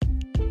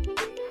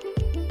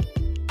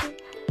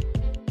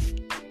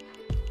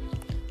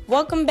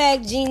Welcome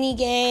back, Genie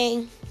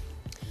Gang.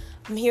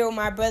 I'm here with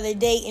my brother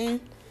Dayton.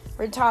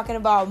 We're talking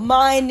about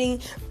minding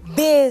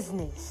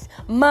business.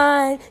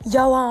 Mind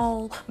your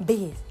own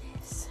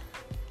business.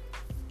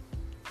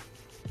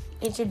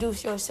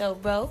 Introduce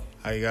yourself, bro.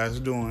 How you guys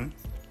doing?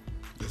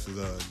 This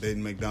is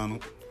Dayton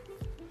McDonald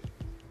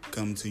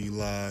coming to you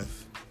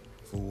live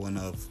for one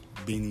of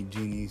Beanie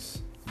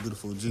Genie's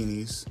Beautiful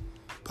Genies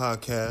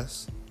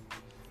podcasts.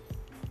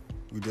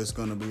 We're just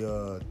gonna be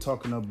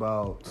talking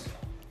about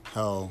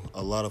how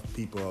a lot of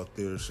people out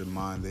there should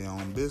mind their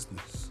own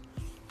business.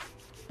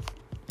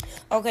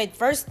 Okay,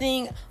 first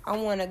thing I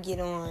want to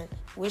get on.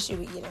 What should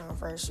we get on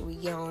first? Should we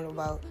get on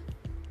about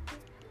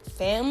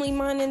family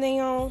minding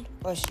their own,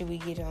 or should we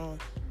get on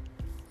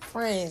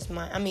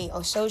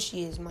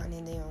associates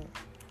minding their own?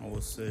 I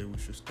would say we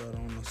should start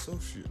on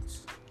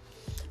associates.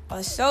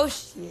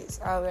 Associates,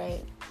 all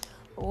right.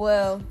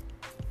 Well,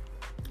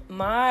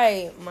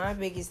 my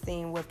biggest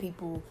thing with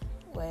people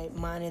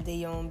minding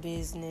their own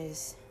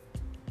business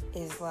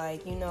is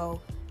like,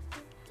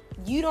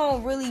 you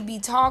don't really be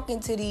talking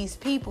to these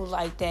people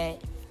like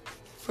that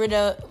for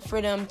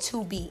them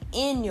to be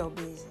in your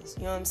business.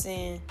 You know what I'm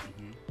saying?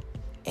 Mm-hmm.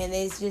 And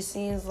it just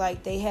seems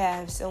like they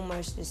have so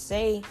much to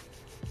say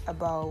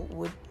about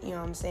what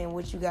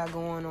you got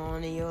going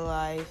on in your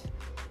life,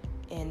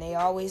 and they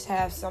always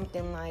have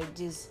something like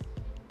just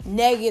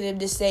negative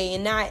to say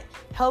and not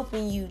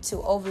helping you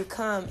to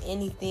overcome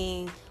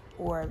anything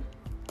or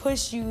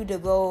push you to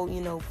go,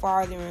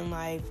 farther in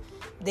life.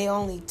 They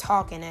only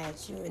talking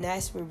at you, and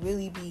that's what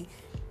really be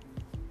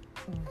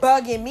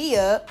bugging me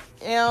up,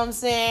 you know what I'm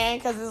saying?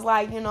 Because it's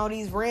like,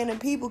 these random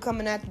people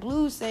coming at the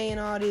blue saying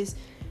all this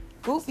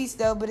goofy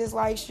stuff, but it's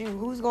like, shoot,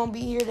 who's going to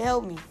be here to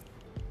help me?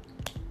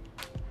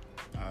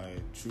 I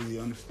truly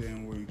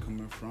understand where you're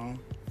coming from,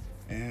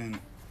 and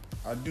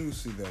I do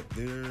see that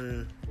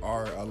there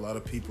are a lot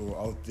of people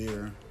out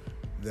there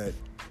that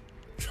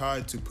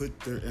try to put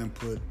their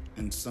input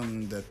in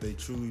something that they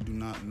truly do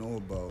not know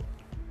about.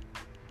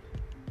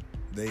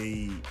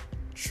 They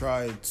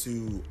try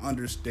to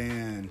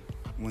understand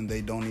when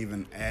they don't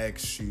even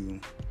ask you,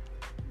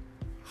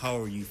 how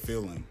are you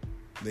feeling?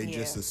 They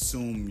just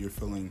assume you're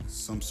feeling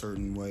some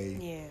certain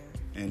way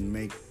and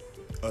make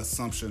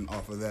assumption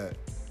off of that.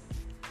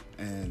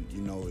 And,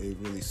 it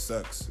really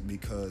sucks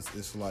because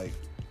it's like,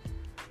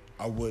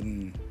 I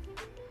wouldn't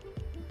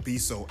be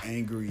so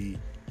angry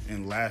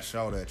and lash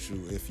out at you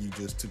if you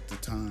just took the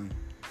time,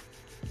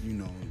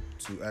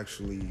 to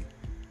actually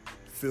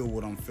feel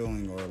what I'm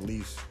feeling, or at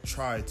least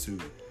try to.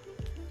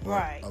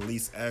 Right. At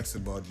least ask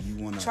about, do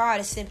you want to try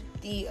to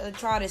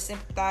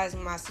sympathize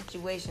with my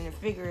situation and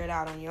figure it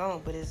out on your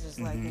own. But it's just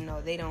like,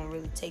 they don't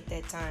really take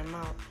that time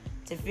out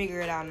to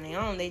figure it out on their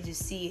own. They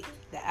just see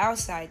the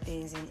outside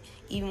things. And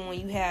even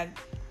when you have,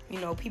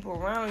 people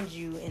around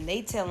you and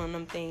they telling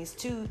them things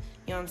too, you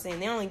know what I'm saying?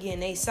 They only getting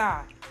their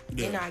side.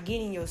 Yeah. They're not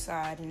getting your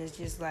side. And it's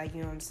just like,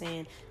 you know what I'm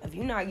saying? If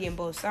you're not getting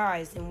both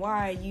sides, then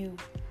why are you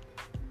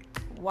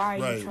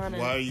trying to...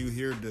 Why are you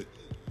here to...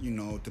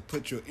 to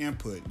put your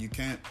input? You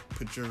can't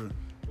put your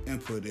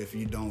input if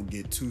you don't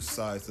get two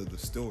sides of the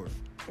story.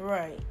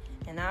 Right.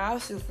 And I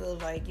also feel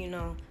like,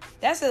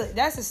 that's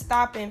a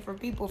stopping for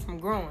people from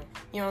growing.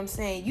 You know what I'm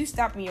saying? You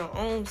stopping your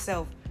own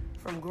self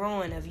from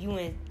growing if you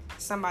in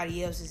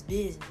somebody else's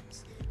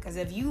business. Because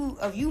if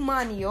you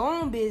mind your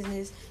own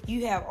business,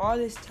 you have all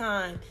this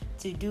time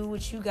to do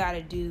what you got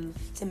to do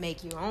to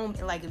make your own.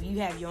 Like, if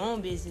you have your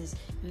own business,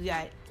 you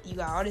got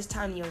all this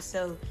time to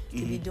yourself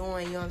to be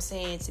doing, you know what I'm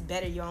saying, to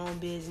better your own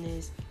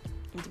business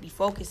and to be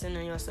focusing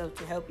on yourself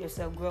to help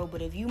yourself grow.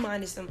 But if you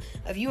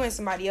in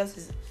somebody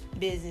else's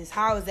business,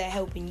 how is that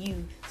helping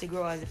you to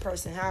grow as a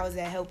person? How is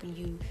that helping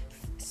you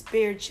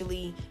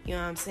spiritually, you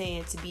know what I'm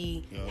saying, to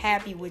be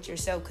happy with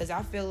yourself? Because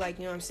I feel like,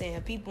 you know what I'm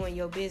saying, people in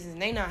your business,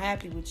 they not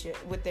happy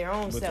with their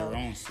own self.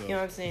 You know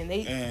what I'm saying?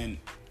 And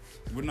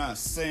we're not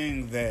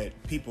saying that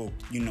people,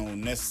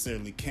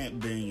 necessarily can't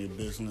be in your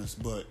business,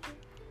 but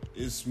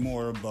it's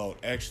more about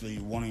actually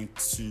wanting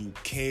to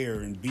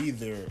care and be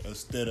there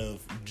instead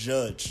of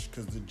judge,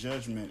 because the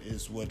judgment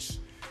is what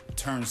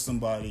turns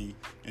somebody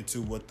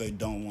into what they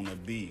don't want to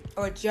be.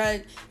 Or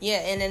judge,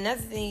 and another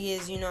thing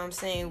is, you know what I'm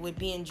saying, with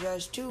being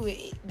judged too,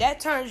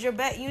 that turns your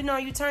back, you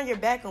turn your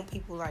back on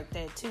people like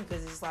that too,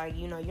 because it's like,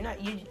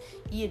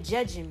 you're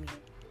judging me.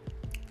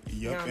 Yep,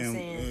 you know what I'm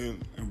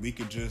saying? And we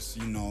could just,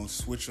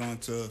 switch on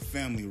to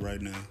family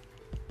right now.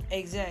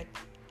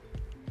 Exactly.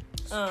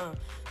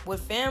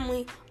 With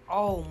family,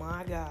 oh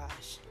my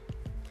gosh.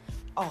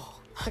 Oh,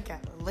 I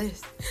got a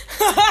list.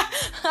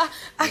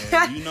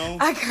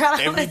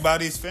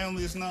 Everybody's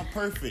family is not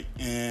perfect.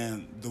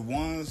 And the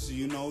ones,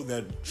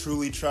 that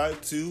truly try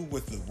to,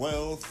 with the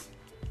wealth,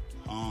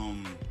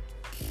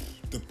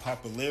 the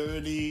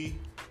popularity,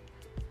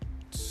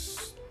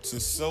 to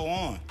so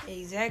on.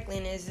 Exactly.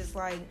 And it's just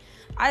like,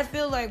 I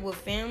feel like with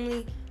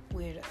family,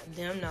 with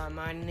them not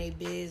minding their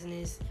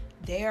business,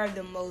 they are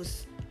the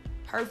most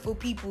hurtful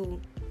people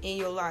in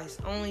your life,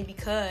 only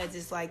because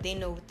it's like they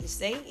know what to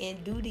say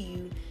and do to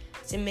you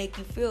to make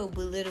you feel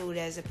belittled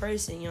as a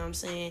person. You know what I'm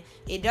saying?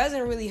 It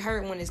doesn't really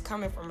hurt when it's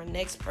coming from a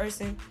next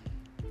person,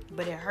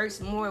 but it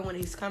hurts more when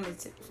it's coming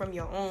from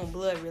your own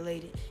blood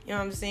related. You know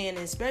what I'm saying? And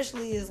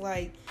especially is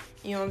like,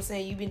 you know what I'm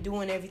saying, you've been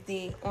doing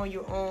everything on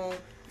your own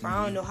for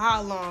I don't know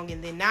how long,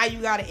 and then now you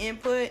got an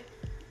input.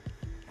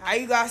 Now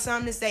you got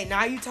something to say.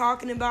 Now you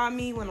talking about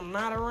me when I'm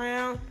not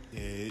around.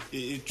 Yeah,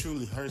 it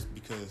truly hurts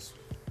because,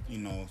 you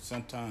know,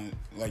 sometimes,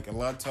 like a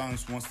lot of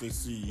times once they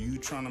see you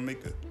trying to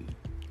make a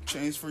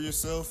change for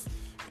yourself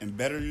and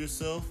better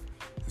yourself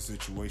in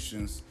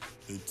situations,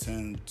 they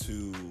tend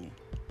to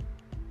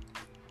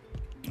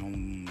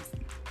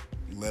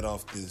let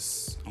off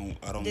this, I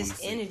don't want to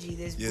say, energy,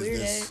 this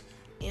weird ass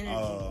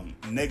energy.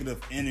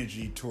 Negative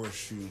energy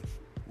towards you,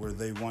 where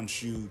they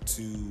want you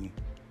to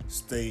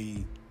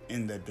stay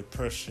in that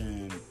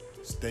depression,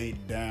 stay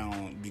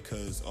down,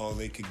 because all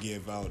they could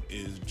give out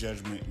is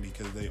judgment,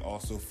 because they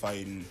also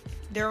fighting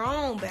their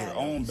own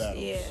battles.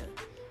 Yeah.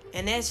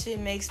 And that shit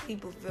makes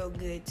people feel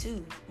good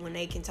too when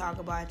they can talk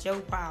about your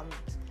problems.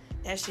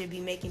 That should be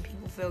making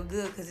people feel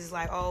good, because it's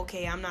like, oh,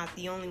 okay, I'm not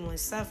the only one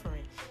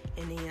suffering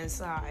in the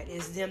inside.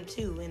 It's them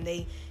too.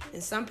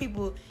 And some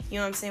people, you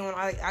know what I'm saying, when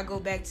I go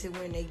back to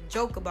when they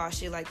joke about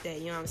shit like that,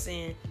 you know what I'm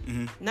saying?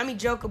 Mm-hmm. Let me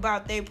joke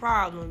about their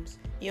problems,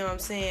 you know what I'm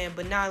saying,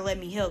 but not let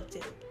me help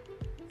them.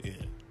 Yeah.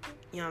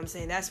 You know what I'm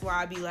saying? That's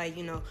why I be like,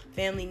 you know,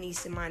 family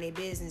needs to mind their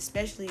business,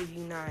 especially if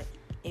you're not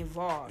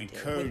involved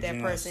with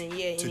that person.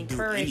 Yeah, and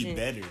encouraging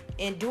better.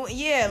 And doing,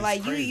 yeah, it's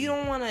like crazy. you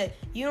don't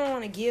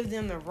wanna give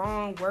them the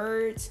wrong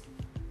words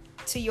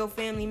to your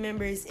family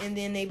members, and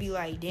then they be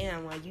like,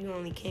 damn, like you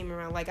only came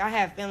around. Like I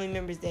have family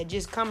members that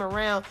just come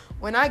around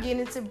when I get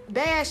into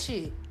bad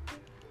shit.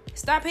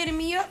 Stop hitting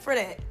me up for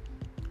that.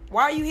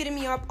 Why are you hitting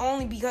me up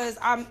only because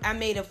I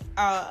made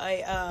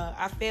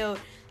I failed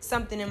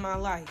something in my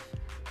life?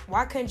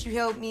 Why couldn't you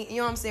help me? You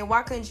know what I'm saying?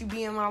 Why couldn't you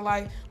be in my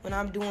life when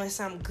I'm doing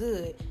something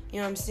good? You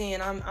know what I'm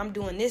saying? I'm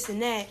doing this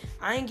and that.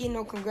 I ain't getting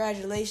no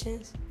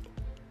congratulations,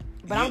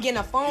 but I'm getting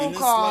a phone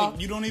call. Like,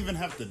 you don't even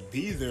have to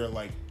be there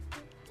like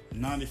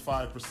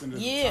 95% of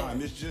the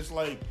time. It's just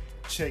like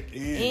check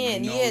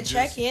in.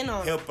 Check in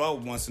on. Help out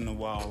once in a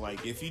while.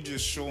 Like if you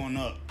just showing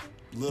up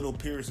little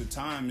periods of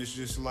time, it's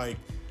just like,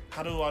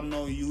 how do I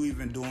know you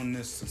even doing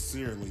this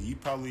sincerely? You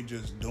probably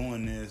just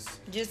doing this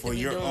just for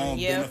your own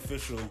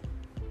beneficial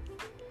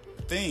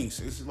things.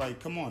 It's like,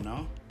 come on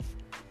now.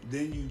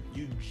 Then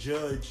you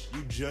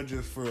judge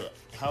us for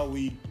how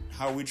we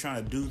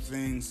trying to do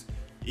things,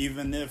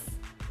 even if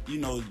you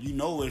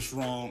know it's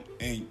wrong,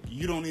 and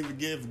you don't even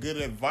give good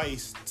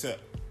advice to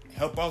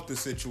help out the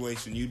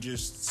situation. You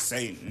just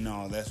say,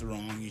 no, that's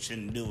wrong, you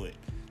shouldn't do it.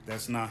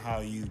 That's not how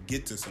you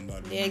get to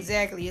somebody. Yeah,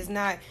 exactly. It's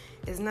not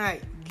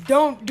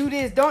don't do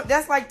this.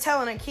 That's like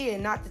telling a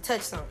kid not to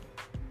touch something.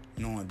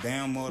 Knowing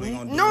damn well they're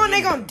gonna do it. Knowing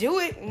they're gonna do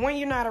it when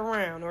you're not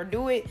around, or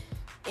do it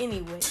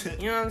anyway.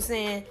 You know what I'm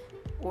saying?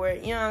 Or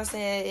you know what I'm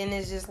saying? And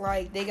it's just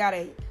like they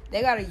gotta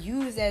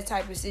use that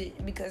type of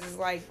shit, because it's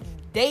like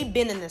they've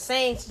been in the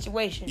same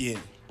situation. Yeah.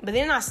 But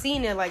they're not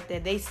seeing it like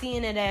that. They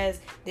seeing it as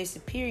they're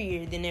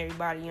superior than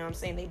everybody. You know what I'm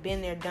saying? They've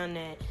been there, done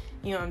that.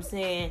 You know what I'm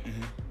saying?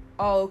 Mm-hmm.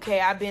 Oh, okay,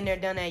 I've been there,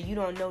 done that. You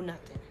don't know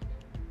nothing.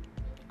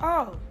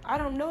 Oh, I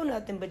don't know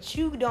nothing, but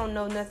you don't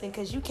know nothing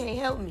because you can't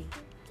help me.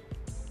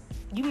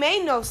 You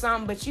may know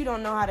something, but you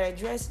don't know how to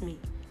address me.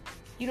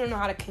 You don't know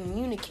how to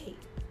communicate.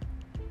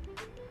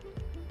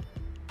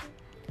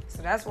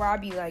 So that's why I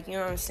be like, you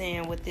know what I'm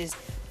saying, with this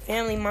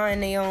family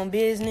mind their own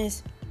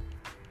business,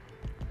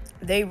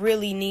 they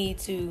really need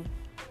to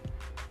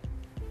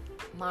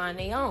mind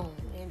their own,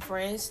 and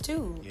friends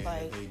too. Yeah,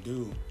 like, they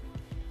do.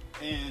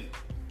 And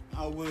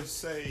I would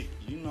say,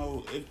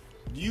 if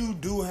you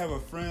do have a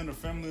friend or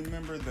family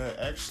member that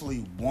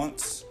actually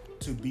wants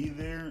to be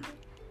there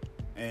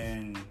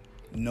and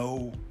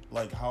know,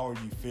 like, how are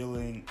you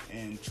feeling,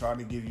 and try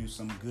to give you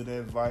some good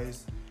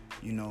advice,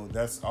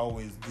 that's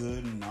always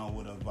good, and I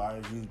would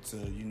advise you to,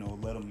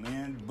 let them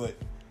in, but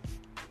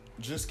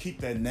just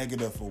keep that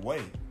negative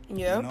away.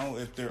 Yeah.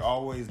 If they're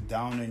always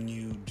downing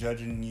you,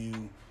 judging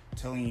you,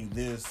 telling you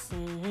this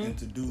and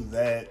to do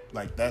that,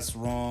 like that's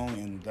wrong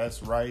and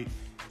that's right,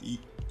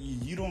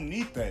 you don't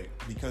need that,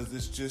 because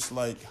it's just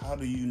like, how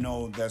do you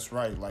know that's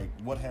right? Like,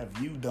 what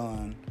have you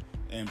done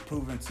and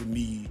proven to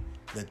me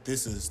that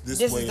this is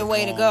the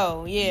way to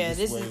go? Yeah,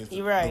 this is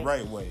you're right. The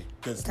right way.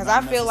 Because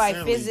I feel like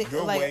physically,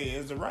 your way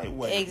is the right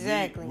way.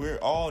 Exactly. We're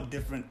all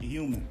different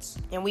humans,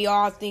 and we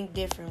all think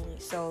differently.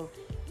 So,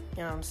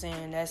 you know what I'm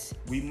saying?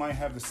 We might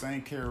have the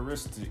same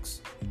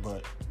characteristics,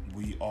 but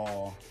we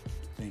all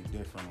think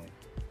differently.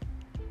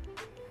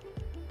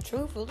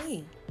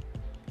 Truthfully.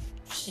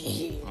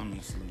 Shit.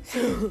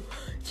 Honestly.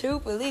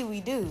 Truthfully,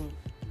 we do.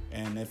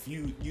 And if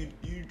you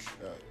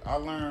I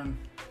learned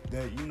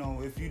that,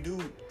 if you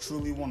do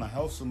truly want to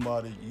help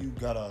somebody, you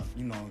gotta,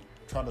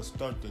 try to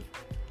start to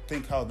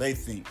think how they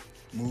think.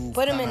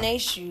 Put them in their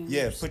shoes.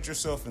 Yeah, put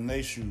yourself in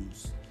their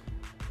shoes.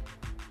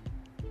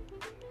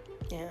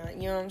 Yeah,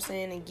 you know what I'm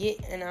saying? And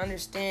get an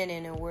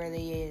understanding of where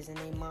they is in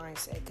their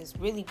mindset. Because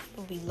really,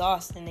 people be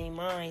lost in their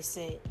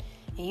mindset.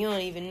 And you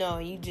don't even know.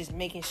 You just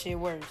making shit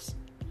worse.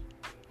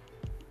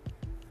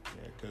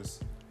 Yeah,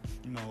 because,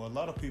 you know, a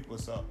lot of people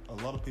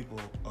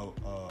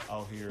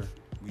out here,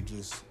 we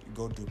just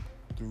go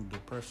through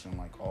depression,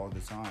 like, all the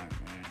time.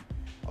 And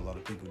a lot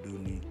of people do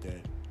need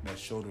that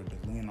shoulder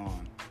to lean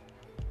on.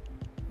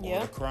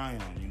 Or to cry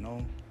on, you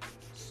know?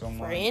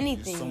 For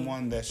anything.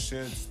 Someone that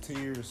sheds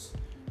tears,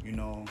 you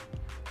know,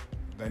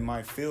 they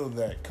might feel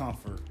that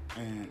comfort,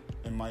 and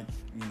it might,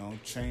 you know,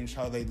 change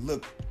how they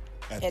look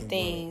at the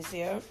things. world.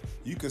 Yeah.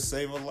 You could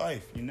save a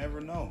life. You never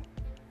know.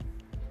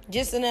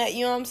 Just in that,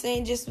 you know what I'm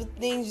saying? Just with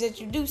things that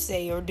you do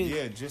say or do.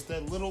 Yeah, just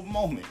that little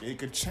moment. It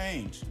could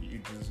change. You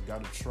just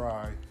got to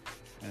try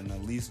and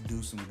at least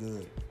do some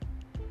good.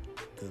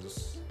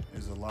 Because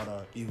there's a lot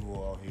of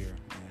evil out here,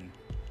 and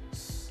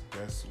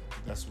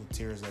that's what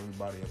tears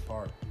everybody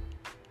apart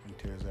and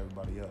tears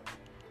everybody up.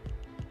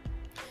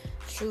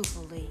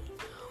 Truthfully.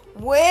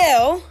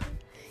 Well,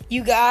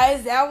 you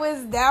guys, that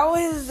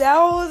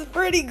was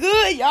pretty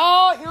good,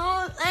 y'all. You know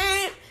what I'm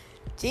saying?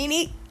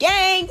 Genie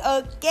gang,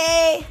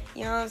 okay.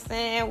 You know what I'm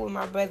saying? With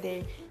my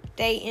brother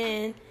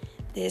Dayton.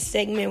 This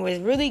segment was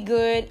really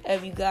good.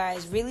 If you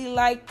guys really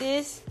like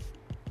this,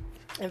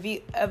 if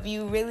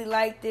you really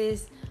like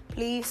this,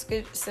 please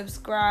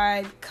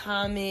subscribe,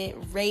 comment,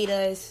 rate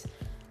us.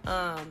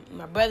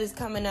 My brother's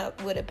coming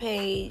up with a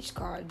page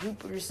called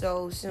Jupiter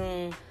Soul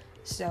soon.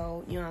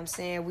 So, you know what I'm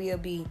saying? We'll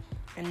be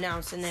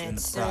announcing that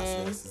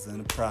soon. It's in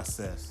the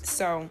process.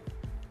 So,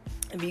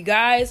 if you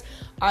guys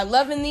are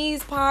loving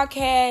these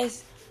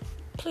podcasts,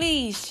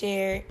 please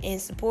share and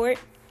support.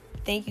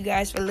 Thank you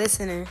guys for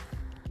listening.